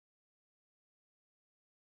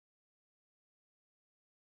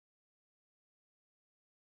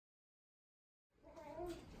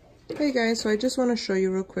Hey guys, so I just want to show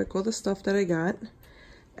you real quick all the stuff that I got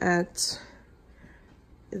at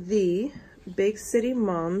the Big City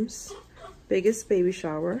Mom's biggest baby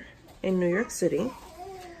shower in New York City.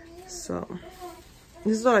 So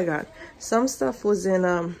this is what I got. Some stuff was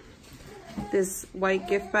in this white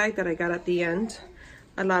gift bag that I got at the end.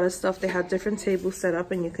 A lot of stuff, they had different tables set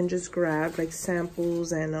up and you can just grab like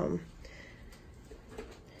samples and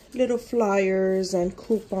little flyers and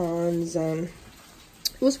coupons, and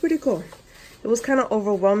it was pretty cool. It was kind of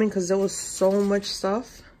overwhelming because there was so much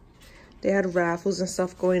stuff. They had raffles and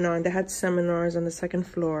stuff going on. They had seminars on the second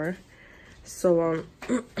floor. So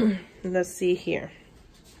let's see here.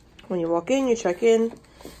 When you walk in, you check in,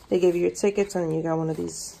 they give you your tickets, and you got one of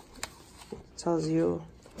these. It tells you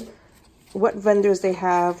what vendors they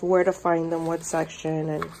have, where to find them, what section,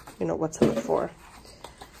 and you know what to look for.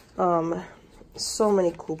 So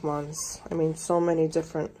many coupons. I mean, so many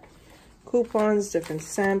different coupons, different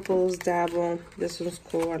samples, dabble. This one's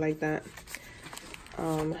cool, I like that.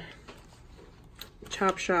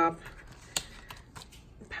 Chop Shop.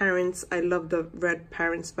 Parents, I love the red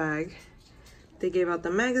Parents bag. They gave out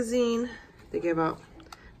the magazine. They gave out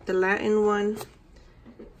the Latin one,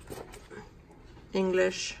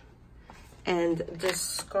 English, and the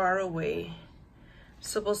Scar Away.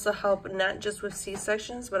 Supposed to help not just with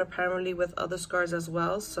C-sections, but apparently with other scars as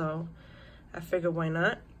well. So I figured, why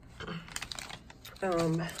not?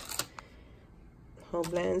 Whole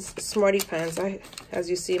blends, Smarty Pants. As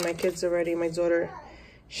you see, my kids already, my daughter,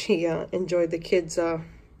 she enjoyed the kids,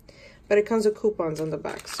 but it comes with coupons on the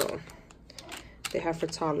back, so they have for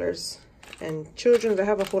toddlers and children. They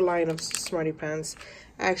have a whole line of Smarty Pants.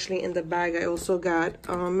 Actually, in the bag, I also got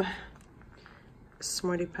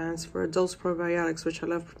Smarty Pants for adults probiotics, which I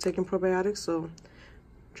love taking probiotics, so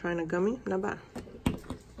trying a gummy, not bad.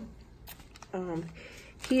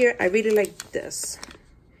 Here, I really like this.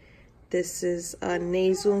 This is a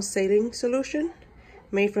nasal saline solution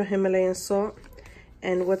made from Himalayan salt.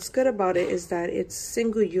 And what's good about it is that it's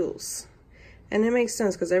single use. And it makes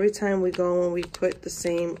sense because every time we go and we put the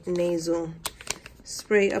same nasal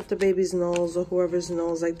spray up the baby's nose or whoever's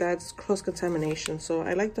nose, like that's cross-contamination. So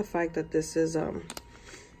I like the fact that this is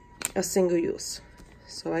a single use.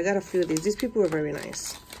 So I got a few of these. These people were very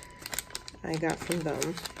nice. I got from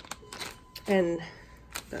them. And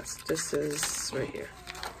this is right here.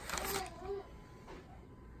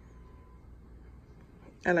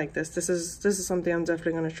 I like this. This is something I'm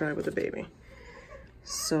definitely gonna try with the baby.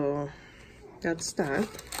 So that's that.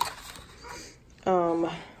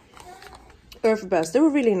 Earth Best. They were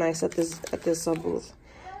really nice at this booth.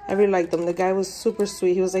 I really liked them. The guy was super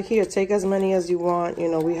sweet. He was like, here, take as many as you want. You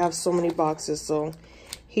know, we have so many boxes. So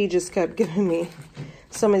he just kept giving me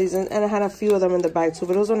some of these. And I had a few of them in the bag too.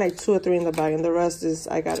 But it was only like 2 or 3 in the bag. And the rest is,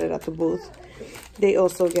 I got it at the booth. They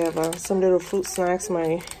also gave some little fruit snacks.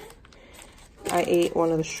 I ate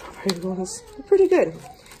one of the strawberry ones. They're pretty good.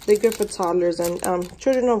 They're good for toddlers and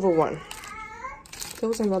children over 1. There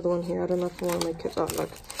was another one here. I don't know if one of my kids. Oh,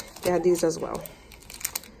 look. They had these as well.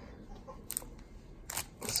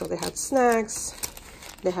 So they had snacks.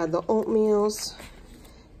 They had the oatmeals.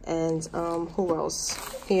 And who else?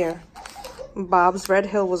 Here. Bob's Red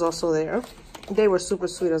Hill was also there. They were super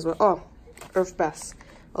sweet as well. Oh, Earth Best.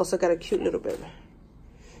 Also got a cute little bib.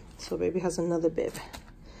 So baby has another bib.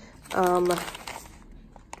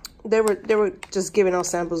 They were just giving out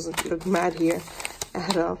samples, look mad here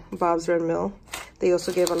at Bob's Red Mill. They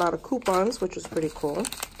also gave a lot of coupons, which was pretty cool.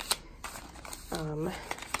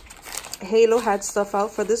 Halo had stuff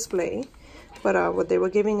out for display, but what they were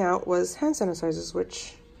giving out was hand sanitizers,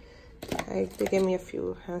 which they gave me a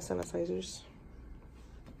few hand sanitizers.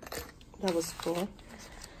 That was cool.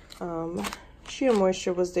 Sheer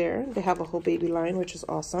Moisture was there. They have a whole baby line, which is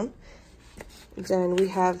awesome. Then we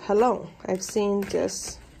have Hello. I've seen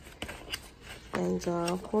this, and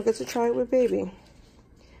we'll get to try it with baby.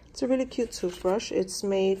 It's a really cute toothbrush. It's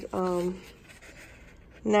made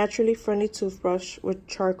naturally friendly toothbrush with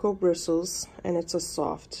charcoal bristles, and it's a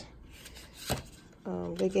soft.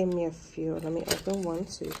 They gave me a few. Let me open one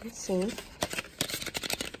so you can see.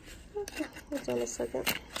 Okay, hold on a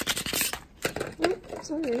second.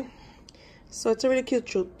 Sorry. So it's a really cute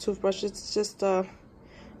toothbrush. It's just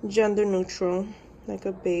gender neutral, like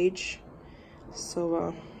a beige.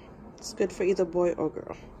 So it's good for either boy or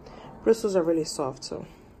girl. Bristles are really soft, so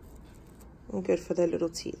and good for their little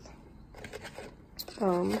teeth.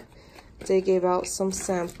 They gave out some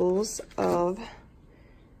samples of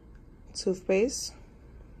toothpaste.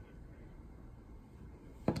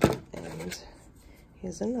 And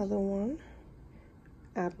here's another one,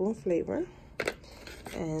 apple flavor.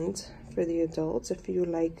 And for the adults, if you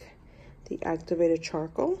like the activated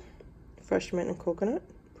charcoal, fresh mint and coconut.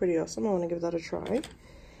 Pretty awesome. I want to give that a try.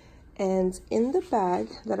 And in the bag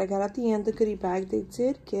that I got at the end, the goodie bag, they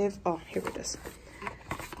did give, oh, here it is.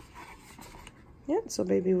 Yeah, so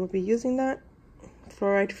baby will be using that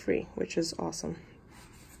fluoride free, which is awesome.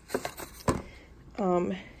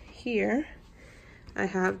 Here I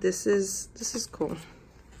have, this is cool.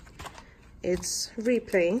 It's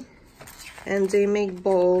Replay, and they make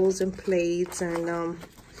bowls and plates and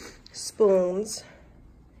spoons,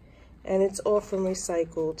 and it's all from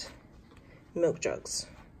recycled milk jugs.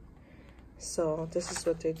 So this is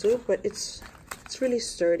what they do, but it's really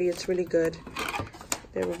sturdy, it's really good.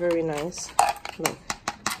 They were very nice. Look,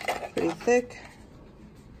 pretty thick.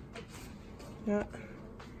 Yeah.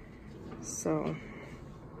 So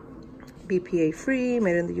BPA free,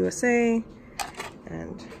 made in the USA,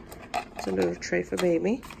 and it's a little tray for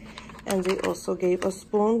baby. And they also gave a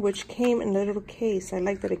spoon which came in a little case. I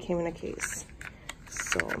like that it came in a case.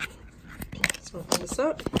 So let's open this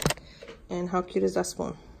up. And how cute is that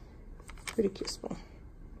spoon? Pretty cute spoon.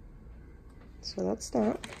 So that's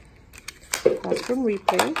that. That's from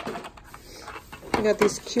Replay. I got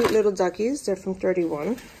these cute little duckies. They're from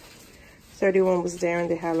 31. 31 was there, and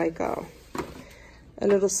they had like a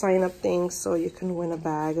little sign up thing so you can win a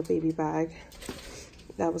bag, a baby bag.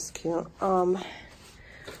 That was cute.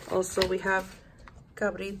 Also we have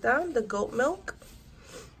Cabrita, the goat milk,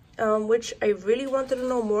 which I really wanted to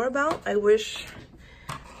know more about. I wish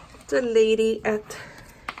the lady at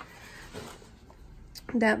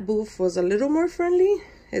that booth was a little more friendly.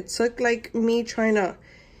 It took like me trying to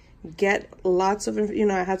get lots of, you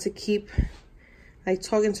know, I had to keep like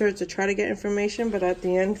talking to her to try to get information, but at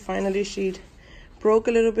the end finally she broke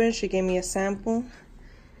a little bit. She gave me a sample,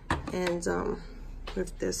 and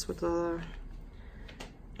with this, with the,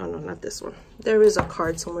 oh no, not this one, there is a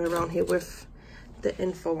card somewhere around here with the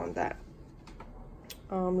info on that.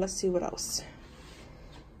 Let's see what else.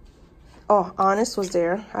 Oh, Honest was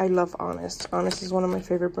there. I love Honest. Honest is one of my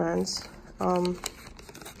favorite brands.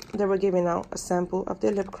 They were giving out a sample of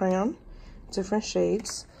their lip crayon, different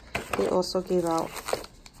shades. They also gave out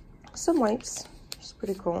some wipes, which is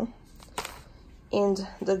pretty cool. And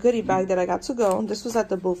the goodie bag that I got to go, this was at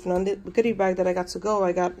the booth. Now, the goodie bag that I got to go,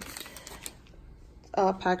 I got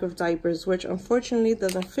a pack of diapers, which unfortunately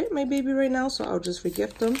doesn't fit my baby right now, so I'll just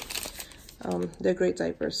regift them. They're great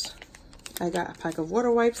diapers. I got a pack of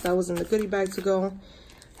water wipes. That was in the goodie bag to go.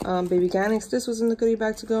 Baby Ganix, this was in the goodie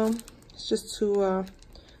bag to go. It's just two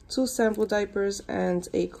sample diapers and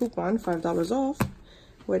a coupon, $5 off,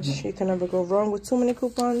 which you can never go wrong with too many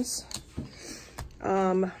coupons.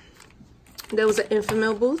 There was an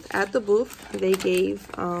Infamil booth. At the booth, they gave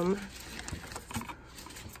a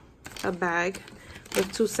bag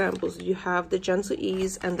with two samples. You have the Gentle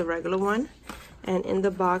Ease and the regular one, and in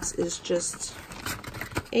the box is just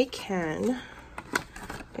a can,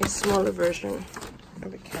 a smaller version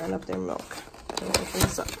of a can of their milk. I'm gonna open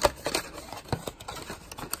this up.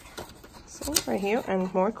 So right here,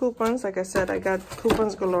 and more coupons. Like I said, I got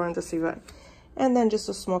coupons galore in this event. And then just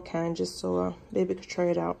a small can, just so baby could try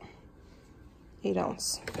it out. 8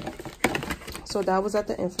 ounce. So that was at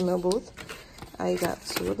the Infamil booth. I got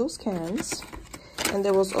 2 of those cans. And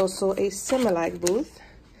there was also a Similac booth.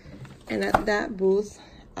 And at that booth,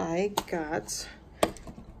 I got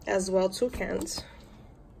as well 2 cans.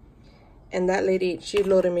 And that lady, she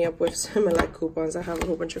loaded me up with Similac coupons. I have a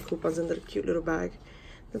whole bunch of coupons in the cute little bag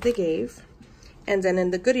that they gave. And then in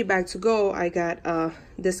the goodie bag to go, I got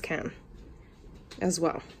this can as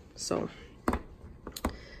well. So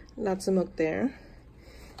lots of milk there.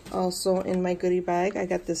 Also in my goodie bag, I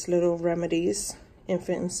got this little Remedies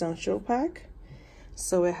Infant Essential pack.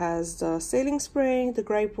 So it has the saline spray, the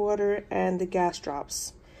gripe water, and the gas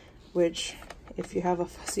drops, which if you have a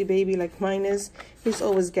fussy baby like mine is, he's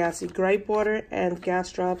always gassy. Gripe water and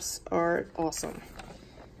gas drops are awesome.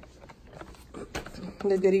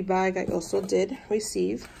 The goodie bag, I also did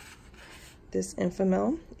receive this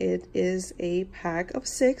Infamil. It is a pack of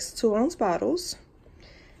 6 2-ounce bottles.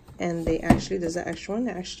 And they actually, there's an extra one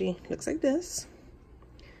that actually looks like this.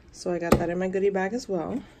 So I got that in my goodie bag as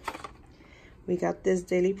well. We got this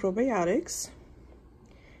Daily Probiotics.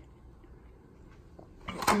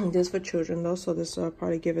 This for children though, so this I'll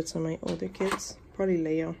probably give it to my older kids. Probably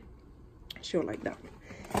Leia. She'll like that.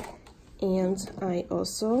 And I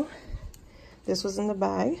also, this was in the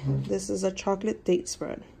bag. This is a chocolate date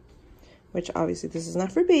spread, which obviously this is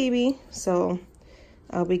not for baby, so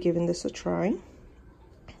I'll be giving this a try.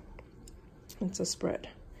 It's a spread.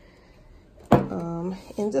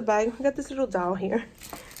 In the bag, I got this little doll here,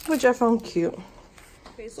 which I found cute.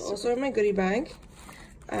 Okay, so also in my goodie bag,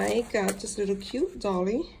 I got this little cute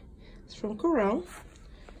dolly. It's from Corel.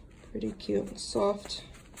 Pretty cute, soft,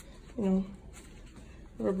 you know,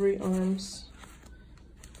 rubbery arms.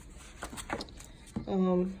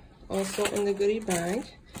 Also in the goodie bag,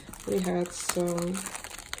 we had some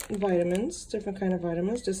vitamins, different kind of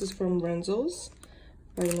vitamins. This is from Renzo's,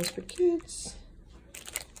 vitamins for kids.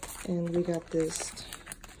 And we got this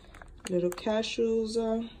little cashews,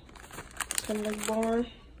 kind of like bar.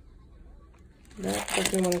 That,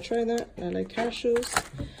 definitely want to try that. I like cashews.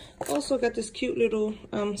 Also got this cute little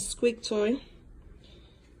squeak toy.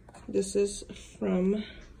 This is from,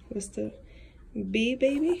 what's the Bee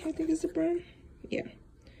Baby, I think is the brand. Yeah,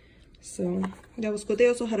 so that was cool. They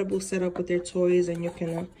also had a booth set up with their toys, and you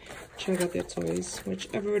can check out their toys, which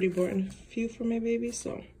I've already bought a few for my baby,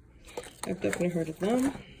 so I've definitely heard of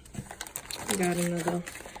them. Got another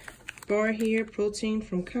bar here, protein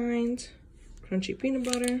from Kind, crunchy peanut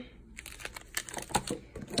butter.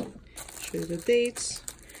 Show you the dates.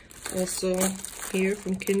 Also here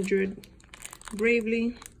from Kindred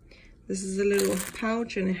Bravely. This is a little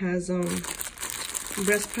pouch, and it has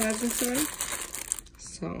breast pads inside.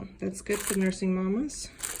 So that's good for nursing mamas.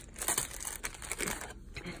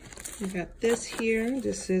 We got this here.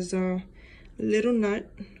 This is a little nut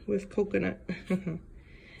with coconut.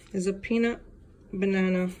 It's a peanut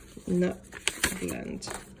banana nut blend.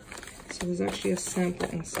 So there's actually a sample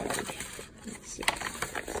inside. Let's see.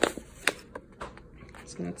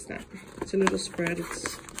 So that's that. It's a little spread.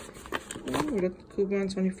 It's with a coupon,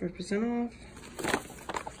 25% off.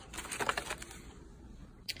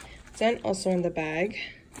 Then also in the bag,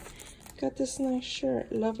 got this nice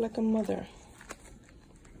shirt, Love Like a Mother.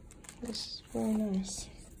 This is very nice.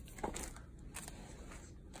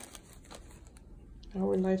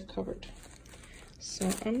 Our life covered. So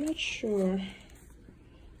I'm not sure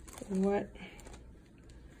what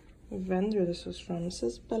vendor this was from. It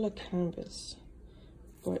says Bella Canvas,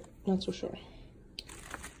 but not so sure.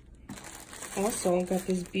 Also got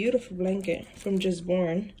this beautiful blanket from Just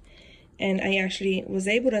Born. And I actually was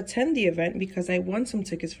able to attend the event because I won some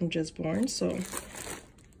tickets from Just Born, so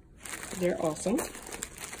they're awesome.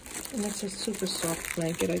 And it's a super soft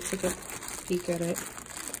blanket. I took a peek at it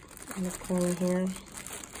in the corner here.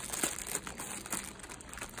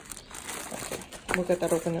 Okay, we'll get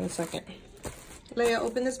that open in a second. Leia,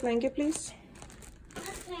 open this blanket, please.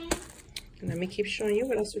 Okay. And let me keep showing you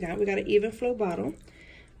what else we got. We got an Even Flow bottle,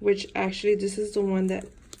 which actually this is the one that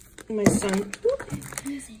my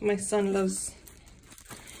son loves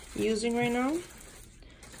using right now.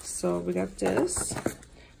 So we got this.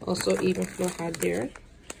 Also Even Flow had their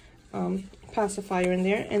pacifier in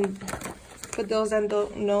there, and for those that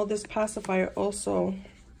don't know, this pacifier also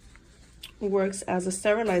works as a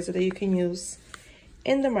sterilizer that you can use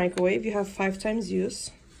in the microwave. You have 5 times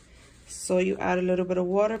use, so you add a little bit of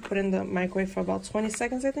water, put in the microwave for about 20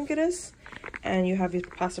 seconds, I think it is, and you have your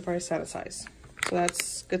pacifier sanitized. So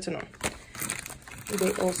that's good to know.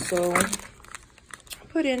 They also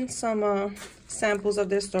put in some samples of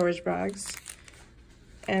their storage bags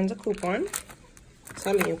and a coupon. I'm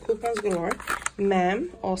telling you, coupons galore. Ma'am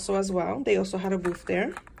also as well. They also had a booth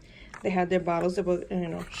there. They had their bottles. They were, you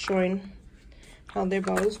know, showing how their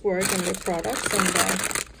bottles work and their products. And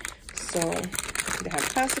so they have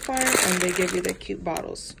pacifier, and they give you the cute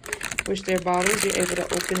bottles. Which their bottles, you're able to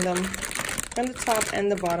open them from the top and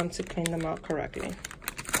the bottom to clean them out correctly.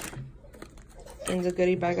 In the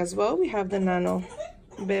goodie bag as well, we have the Nano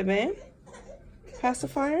Bebe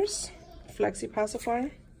pacifiers, Flexi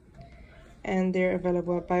pacifier, and they're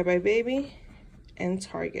available at Bye Bye Baby and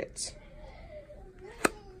Target.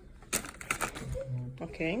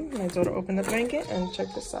 Okay, my daughter opened the blanket and check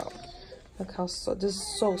this out. Look how this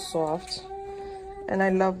is so soft, and I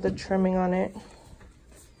love the trimming on it.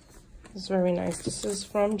 It's very nice. This is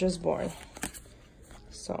from Just Born,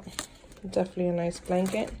 so definitely a nice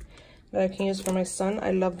blanket that I can use for my son.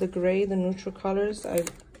 I love the gray, the neutral colors. I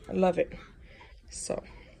love it. So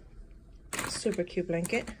super cute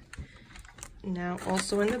blanket. Now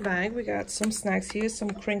also in the bag, we got some snacks here, some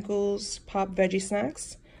Crinkles Pop veggie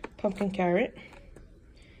snacks, pumpkin carrot.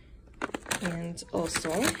 And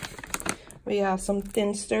also we have some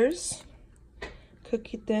Thinsters,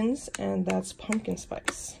 cookie thins, and that's pumpkin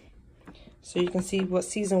spice. So you can see what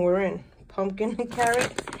season we're in. Pumpkin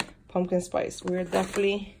carrot, pumpkin spice. We're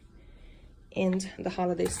definitely in the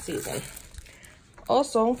holiday season.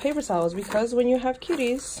 Also paper towels, because when you have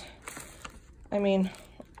cuties, I mean,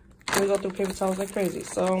 we go through paper towels like crazy.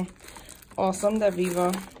 So awesome that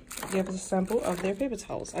Viva gave us a sample of their paper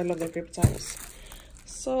towels. I love their paper towels.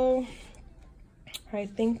 So I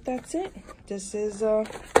think that's it. This is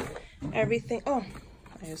everything. Oh,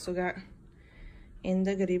 I also got in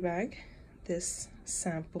the goodie bag this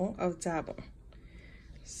sample of Dabble.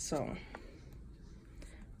 So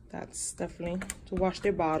that's definitely to wash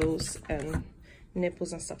their bottles and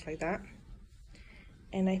nipples and stuff like that.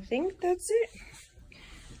 And I think that's it.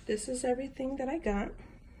 This is everything that I got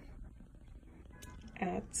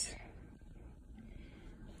at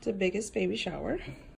the biggest baby shower.